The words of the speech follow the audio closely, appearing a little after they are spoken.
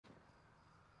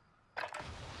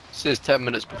says 10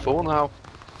 minutes before now.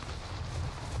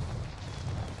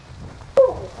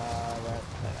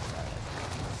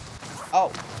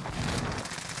 Oh!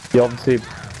 You obviously,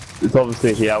 it's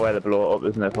obviously here where they blow it up,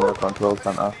 isn't it, from the control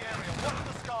centre?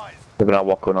 They're gonna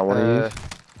what gun I want to use.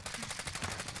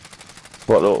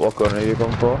 What gun are you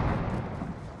going for?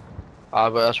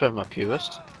 But that's with my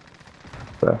purist.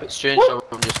 Yeah. It's strange how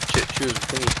I'm just choosing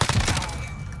thingy.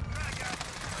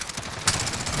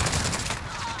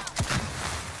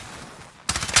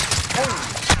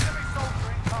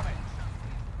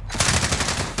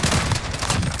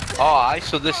 Oh, aye,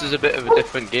 so this is a bit of a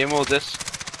different game mode, this.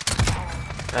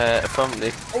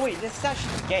 Apparently. Oh wait, this is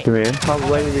actually the game. Come in, how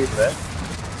way are you there?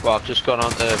 Well, I've just gone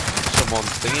on to someone's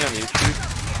thingy on YouTube.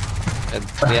 And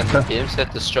the end of the game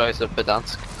said destroys the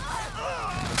verdansk.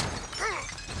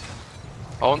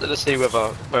 I wanted to see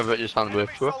whether it just hadn't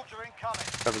worked for her.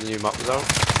 Whether the new map was out.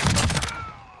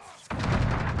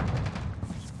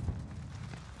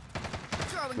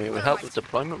 I mean, it would help with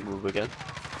deployment move again.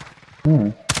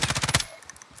 Hmm.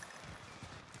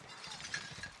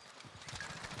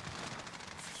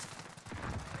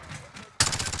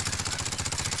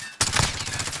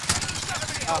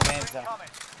 Oh man, so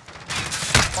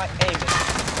my aim is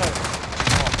so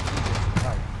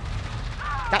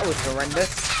that was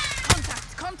horrendous.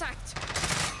 Contact!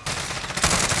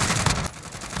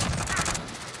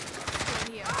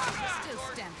 Still here. Still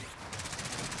standing.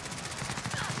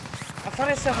 I find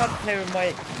it so hard to play with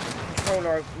my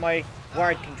controller, my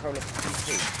wired controller for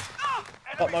PC.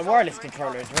 But my wireless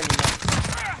controller is really nice.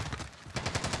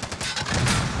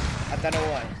 I don't know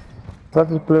why. That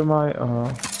just blew my,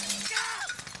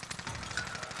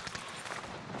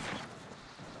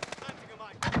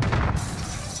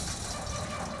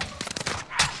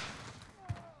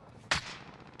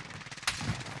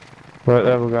 Right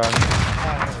there we go.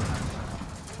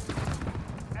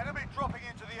 Enemy dropping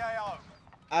into the AO.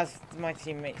 As my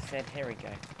teammate said, here we go.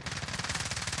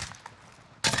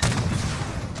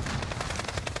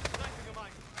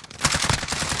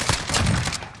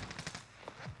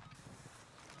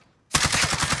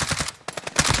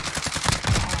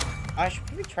 I should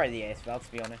probably try the ASL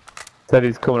to be honest. Said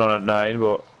he's coming on at 9,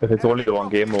 but if it's only the one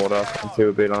game mode, I can see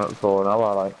we've been on it for an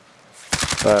hour, like.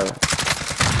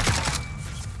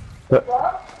 But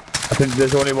I think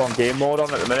there's only one game mode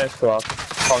on at the minute, so I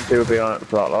can't see we've been on it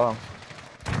for that long.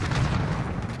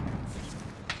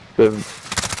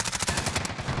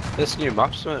 This new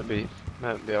map's might be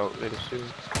out really soon.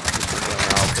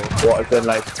 What is in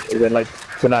like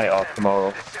tonight or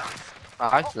tomorrow?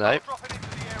 Aye, tonight.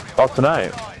 Oh,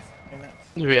 tonight?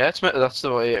 Yeah, it's meant that's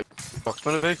the way it's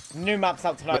meant to be. New maps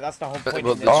out tonight, that's the whole point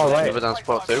Well, of this. Oh, right. Verdansk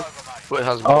Part 2. But it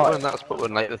hasn't put one, that's put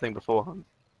one like the thing beforehand.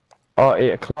 Oh,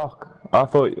 8 o'clock. I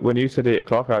thought, when you said 8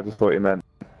 o'clock, I just thought you meant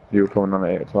you were coming on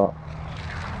at 8 o'clock.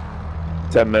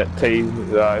 10-minute tea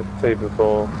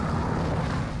before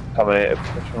coming 8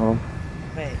 o'clock.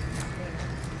 Wait.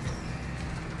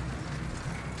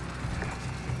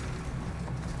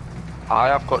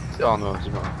 I've got. Oh no, it's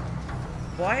not.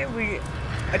 Why are we...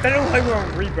 I don't know why we're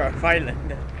on Rebirth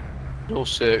Island. No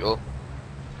circle.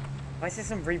 Why is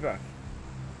this on Rebirth?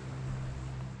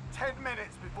 10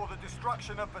 minutes before the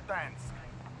destruction of Verdansk.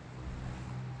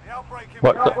 The outbreak in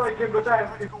What? Verdansk is a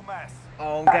critical mass.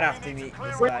 Oh, I'm gonna have to meet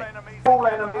this guy. All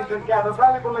enemies and gather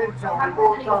valuable intel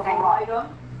before it's over.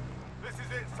 This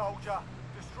is it, soldier.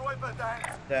 Destroy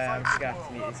Verdansk. I'm just gonna have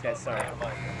to meet this guy, sorry.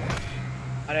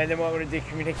 I know they might want to do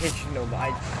communication though, but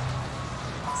I...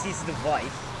 Seize the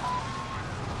device.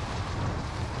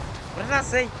 What did I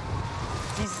say?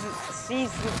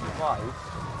 Seize the device.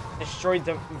 Destroy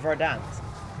the Verdansk.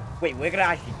 Wait, we're gonna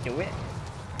actually do it?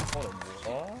 Hold on,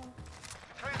 what?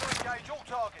 Clear to engage all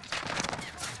targets.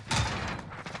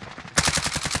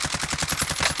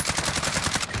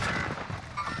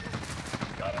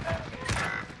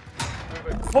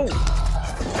 Oh!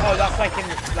 Oh, that's like in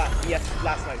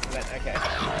last night's event, okay.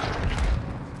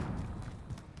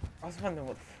 I was wondering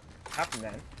what happened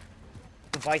then.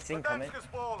 Device incoming. Verdansk has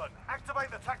fallen. Activate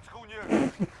the tactical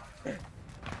nuke.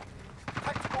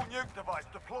 Tactical nuke device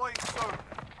deploying soon.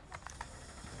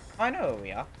 I know where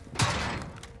we are.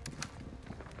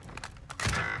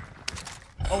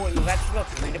 Oh, wait, we've actually got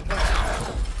to redeploy.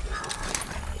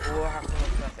 Or have to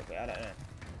automatically, I don't know.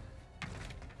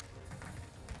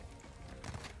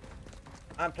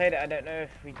 I haven't played it, I don't know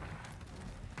if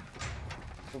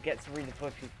we'll get to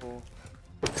redeploy people.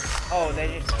 Oh, they're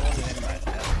just spawning in right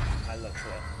now. I look for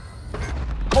it.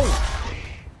 Oh!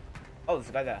 Oh, there's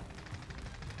a guy there.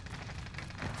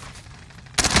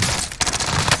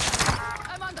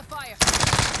 I'm under fire.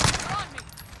 On me.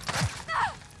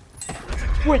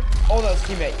 Wait! Oh, that was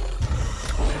teammate.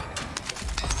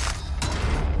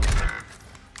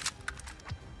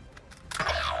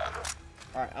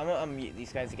 I'm gonna unmute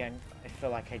these guys again. I feel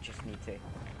like I just need to.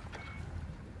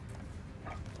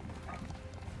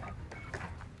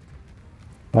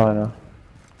 I know.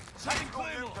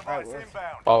 Right, Wolf.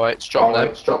 Oh wait, it's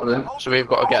dropping them. So we've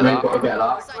got to get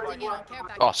that. Sighting in on care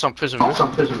package. Oh, some prison roof.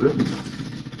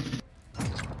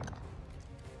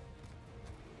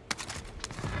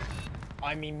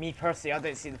 I mean, me personally, I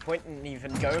don't see the point in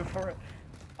even going for it.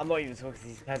 I'm not even talking to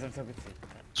these guys, I'm talking to.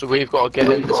 So we've got to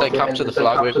get in. Say capture the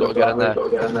flag. We've got to get in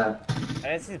there. I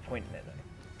don't see the point in it though.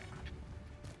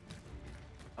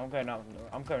 I'm going on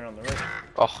the roof.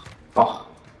 Oh.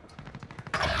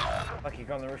 Like you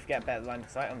go on the roof, get a better line of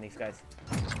sight on these guys.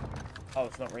 Oh,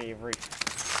 it's not really a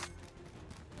roof.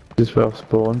 Just well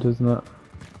spawned, isn't it?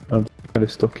 I'm kind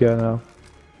of stuck here now.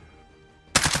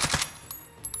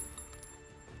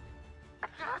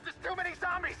 There's too many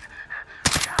zombies.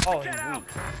 Oh, he's weak.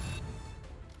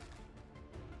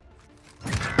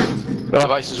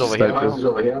 Device is over here. Snipers.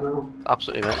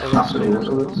 Absolutely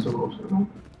mental.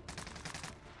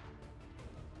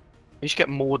 You should get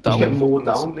more down.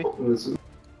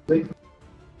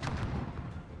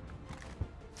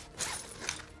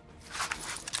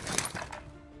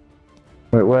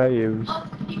 Wait, where are you?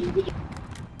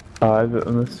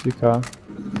 Unless you can.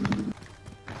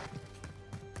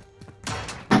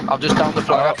 I've just downed the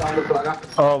flag.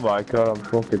 Oh my god, I'm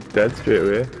fucking dead straight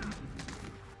away.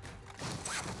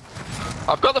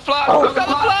 I've got the flag! I've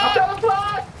got the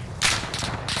flag!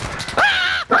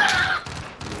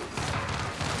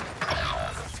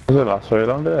 Doesn't last very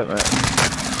long, did it, mate?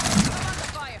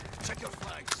 Fire.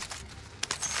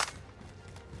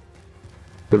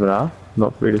 Doesn't have.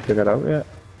 Not really figured out yet.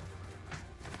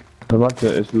 I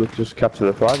imagine it's just capture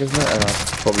the flag, isn't it? And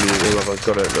that's probably whoever's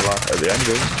got it at the end,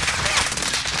 isn't it?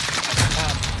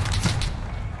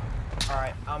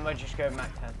 Alright, I'm gonna just go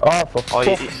Mac 10. Oh, for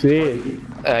fuck's sake! You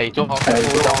don't have to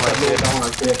pull down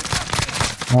like this.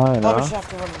 I Oh, we know. should have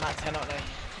to run the Mac 10 out now.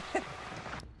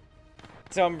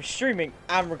 So I'm streaming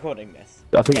and recording this.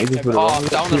 I think he just would have Oh,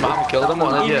 down the man, killed him,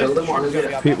 one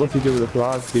idiot. Pete, what's he do with the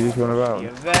flag? He just run around?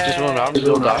 Just run around, just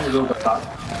run down.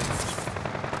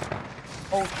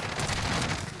 Oh,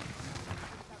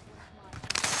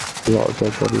 A lot of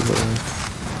dead bodies around.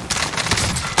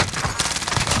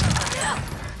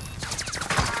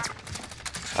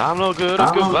 I'm no good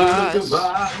at goodbyes.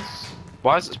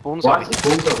 Why is it spawns like this?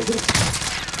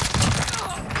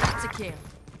 That's a kill.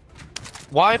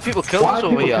 Why are people killing us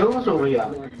over here? I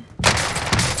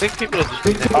think people are just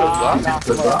being there for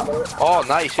the flag. Oh,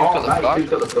 nice, you've got the flag.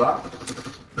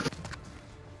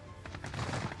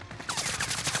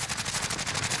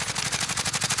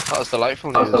 That was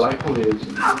delightful news.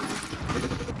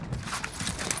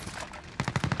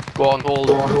 Go on, hold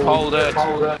it.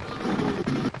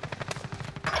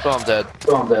 So I'm dead.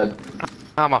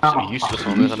 I'm absolutely useless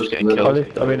on this, I'm just getting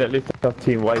killed. I mean, at least I've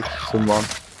team wiped someone.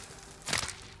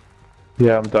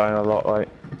 Yeah, I'm dying a lot, like.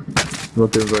 I'm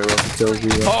not doing very well for kills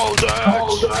either. Hold it!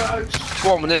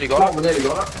 Go on, we nearly got it.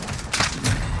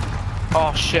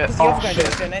 Oh shit, the other guy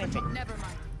not doing anything. Never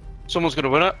mind. someone's gonna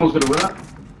win it.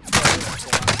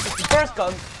 First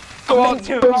gun. Go on,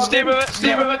 stay with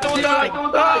it, don't die!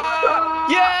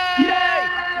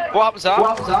 Yay! What happens that?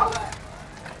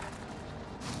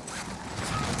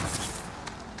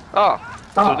 Oh,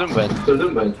 so it didn't win.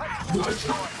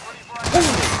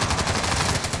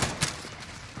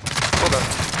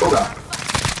 Hold on.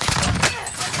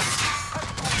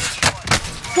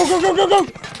 Go!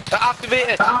 Activate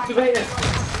it!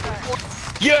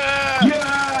 Yeah!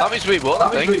 That means we won, I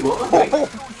think.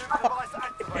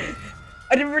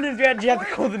 I didn't realize we actually had to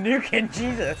call the nuke in,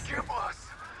 Jesus.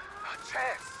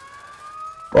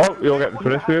 Oh, you're getting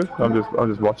finished with you? I'm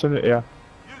just watching it, yeah.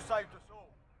 You saved us all.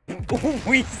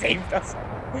 We saved us.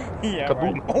 Yeah,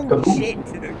 Kaboom. right. Oh shit!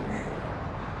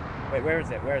 Wait, where is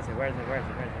it?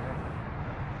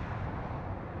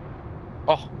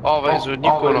 Oh, there's a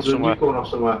nuke going off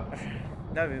somewhere.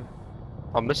 No,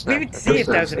 I'm missing we it. would see if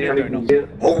there's a nuke going on. I think it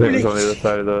Holy was on the other shit!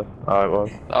 side of the... Oh, it was.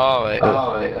 Oh, wait.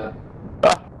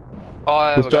 Oh,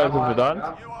 there we Destroyers go. have been done.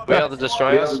 We are the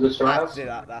destroyers. Let's do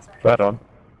that, that's... Right on.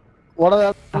 One of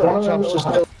them just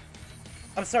killed.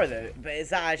 I'm sorry though, but is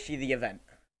that actually the event?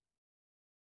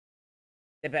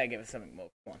 They better give us something more,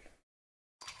 come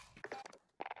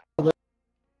on.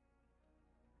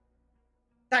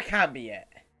 That can't be it.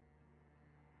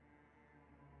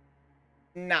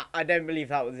 Nah, I don't believe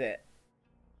that was it.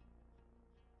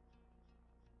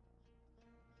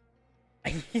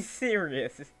 Are you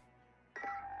serious?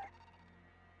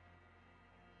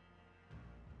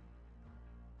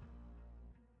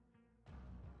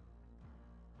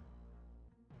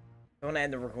 I want to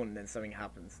end the recording, then something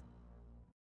happens.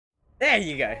 There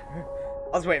you go.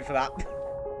 I was waiting for that.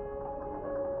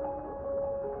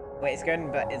 Wait, it's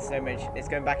going back in so much. It's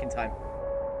going back in time.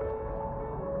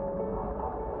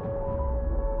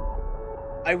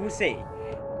 I will say,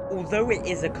 although it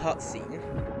is a cutscene,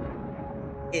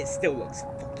 it still looks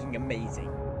fucking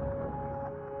amazing.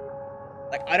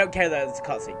 Like, I don't care that it's a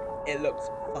cutscene. It looks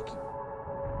fucking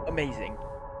amazing.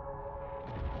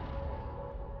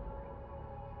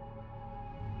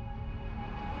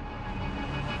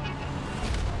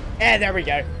 Yeah, there we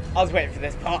go. I was waiting for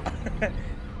this part.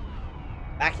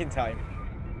 Back in time.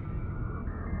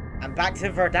 And back to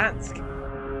Verdansk.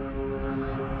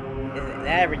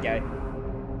 There we go.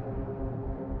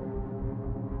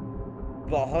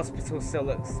 But the hospital still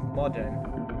looks modern.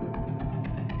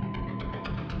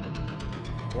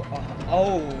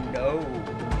 Oh no.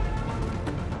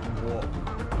 What?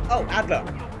 Oh, Adler.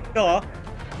 Duh.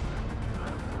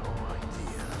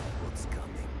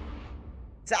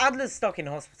 So Adler's stuck in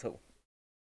hospital.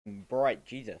 Bright,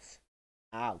 Jesus.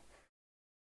 Ow.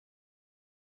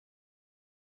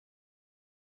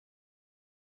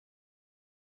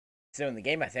 Still in the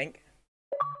game, I think.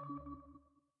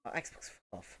 Oh, Xbox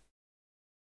off.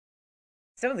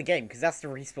 Still in the game, because that's the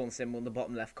respawn symbol in the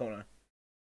bottom left corner.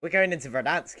 We're going into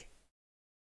Verdansk.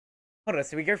 Hold on,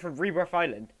 so we go from Rebirth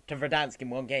Island to Verdansk in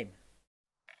one game.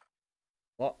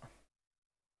 What?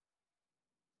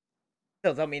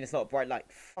 Still don't mean it's not a bright light.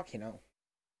 Fucking hell.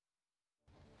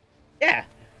 Yeah.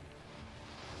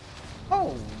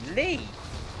 Holy.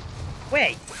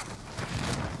 Wait.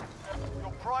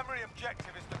 Your primary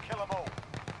objective is to kill them all.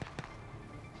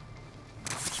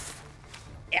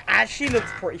 It actually looks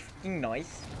pretty fucking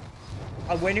nice.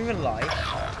 I won't even lie.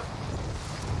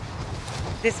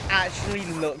 This actually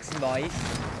looks nice.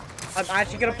 I'm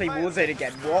actually gonna play Warzone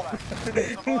again. What?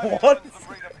 What?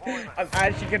 I'm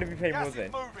actually gonna be playing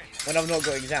Warzone when I've not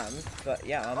got exams. But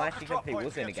yeah, I'm actually gonna play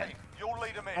Warzone again.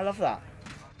 I love that.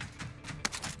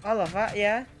 I love that.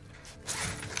 Yeah.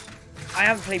 I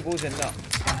haven't played Warzone enough.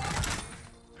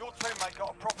 Your teammate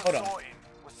got a proper Hold on. sorting.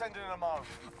 We're sending them home.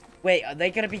 Wait, are they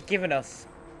gonna be giving us?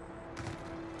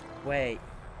 Wait.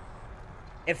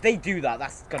 If they do that,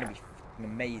 that's gonna be fucking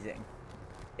amazing.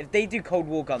 If they do Cold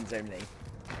War guns only,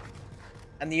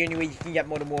 and the only way you can get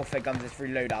Modern Warfare guns is through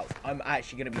loadouts, I'm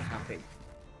actually gonna be happy.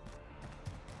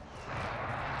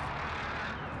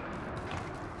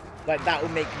 Like, that will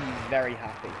make me very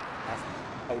happy. That's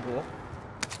Cold War.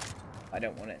 I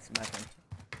don't want it, smacking.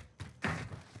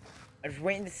 I'm just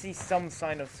waiting to see some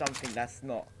sign of something that's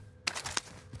not.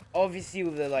 Obviously,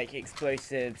 all the, like,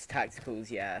 explosives,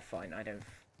 tacticals, yeah, fine, I don't.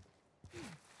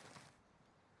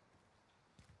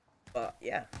 But,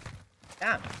 yeah.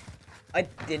 Damn. I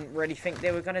didn't really think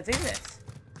they were gonna do this.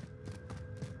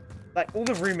 Like, all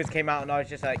the rumors came out and I was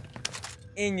just like,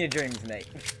 in your dreams, mate.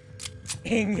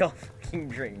 In your fucking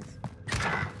dreams.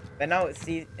 But now it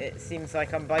seems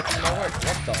like I'm biting my words.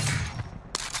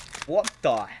 What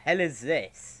the hell is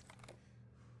this?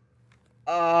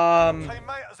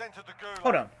 Teammate has entered the gulag.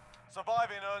 Hold on.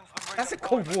 Surviving earns them That's a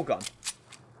Cold War gun.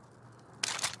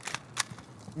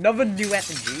 Another new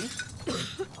SMG?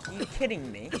 Are you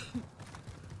kidding me?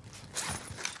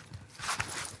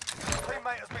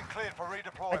 Teammate has been cleared for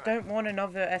redeployment. I don't want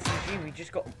another SMG. We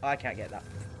just got. Oh, I can't get that.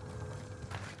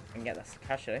 I can get that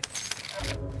cash though.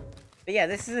 But yeah,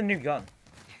 this is a new gun.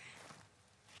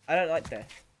 I don't like this.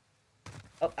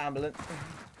 Oh, ambulance.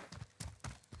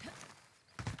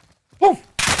 Woof!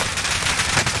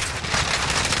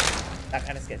 That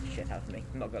kind of scares the shit out of me.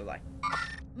 I'm not gonna lie.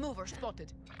 Mover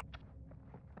spotted.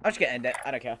 I'm just gonna end it.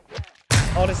 I don't care.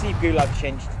 I want to see if Gulag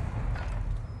changed.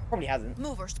 Probably hasn't.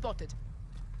 Mover spotted.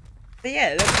 But yeah,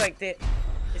 it looks like this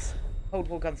Cold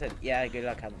War content. Yeah,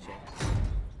 Gulag hasn't changed.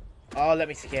 Oh, let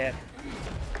me skip.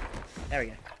 There we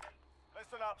go.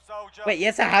 Listen up, soldier. Wait,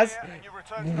 yes, it has. And you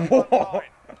return to the front line.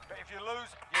 But if you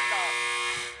lose, you're done.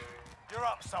 You're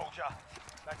up, soldier.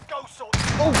 Now go sort.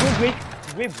 Oh,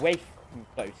 we're way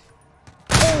close.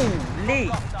 Holy!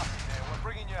 Locked up in there. We're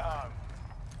bringing you home.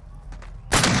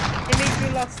 It makes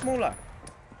Gulag smaller.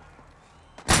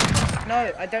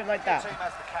 No, I don't like that. Team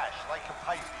has the cash. They can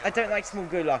pay for you. I don't like small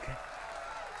Gulag.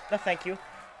 No, thank you.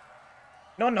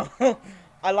 No.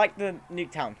 I like the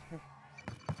Nuketown.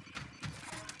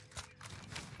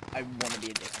 I want to be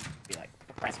a dick. Be like,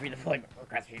 request redeployment.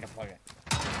 Request redeployment.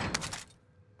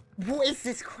 What is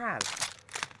this crap?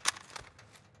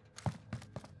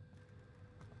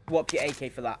 What up your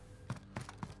AK for that?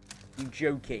 You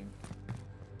joking?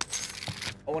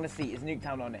 I want to see. Is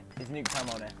Nuketown on it? Is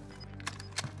Nuketown on it?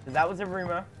 Because that was a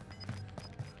rumor.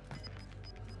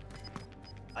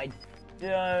 I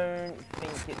don't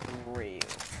think it's real.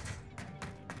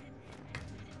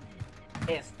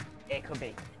 It could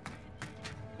be.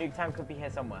 Nuketown could be here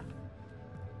somewhere.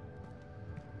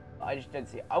 But I just don't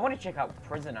see it. I want to check out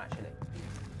prison actually.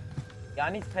 Yeah,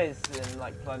 I need to play this in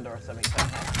like Plunder or something.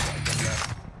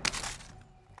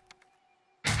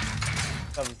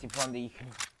 So obviously Plunder you can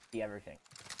see everything.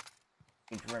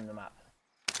 You can rim the map.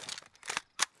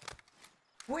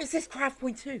 What is this craft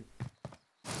point 2?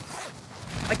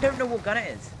 I don't know what gun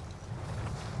it is.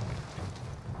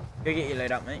 Go get your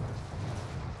load up, mate.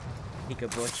 He good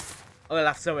boy. I'm gonna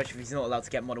laugh so much if he's not allowed to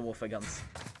get Modern Warfare guns.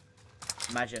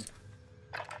 Imagine.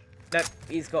 Nope,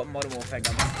 he's got Modern Warfare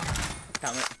guns.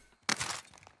 Damn it.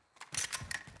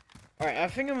 Alright, I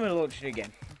think I'm gonna launch it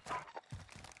again.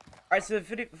 Alright, so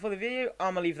for the video,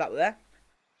 I'm gonna leave that there.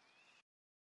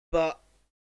 But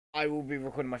I will be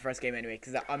recording my first game anyway,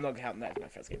 because I'm not counting that as my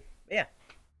first game. But yeah.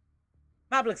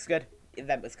 Map looks good.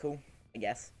 Event was cool, I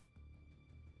guess.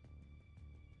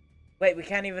 Wait, we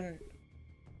can't even...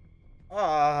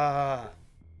 Ah.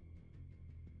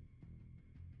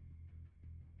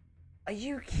 Are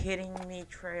you kidding me,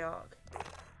 Treyarch?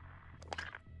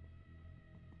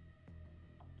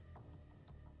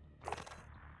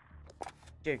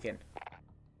 Joking.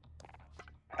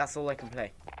 That's all I can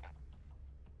play.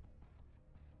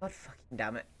 God fucking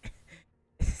damn it.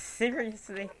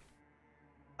 Seriously?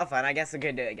 Oh fine, I guess I'm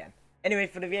gonna do it again. Anyway,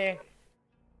 for the video,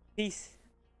 peace.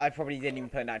 I probably didn't even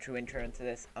put an actual intro into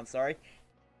this. I'm sorry.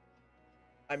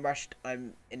 I'm rushed.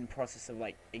 I'm in the process of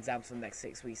like exams for the next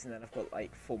 6 weeks, and then I've got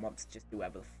like 4 months to just do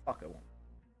whatever the fuck I want.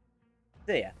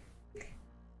 So yeah.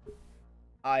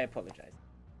 I apologize.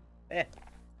 Yeah.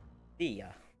 See ya.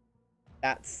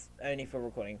 That's only for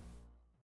recording.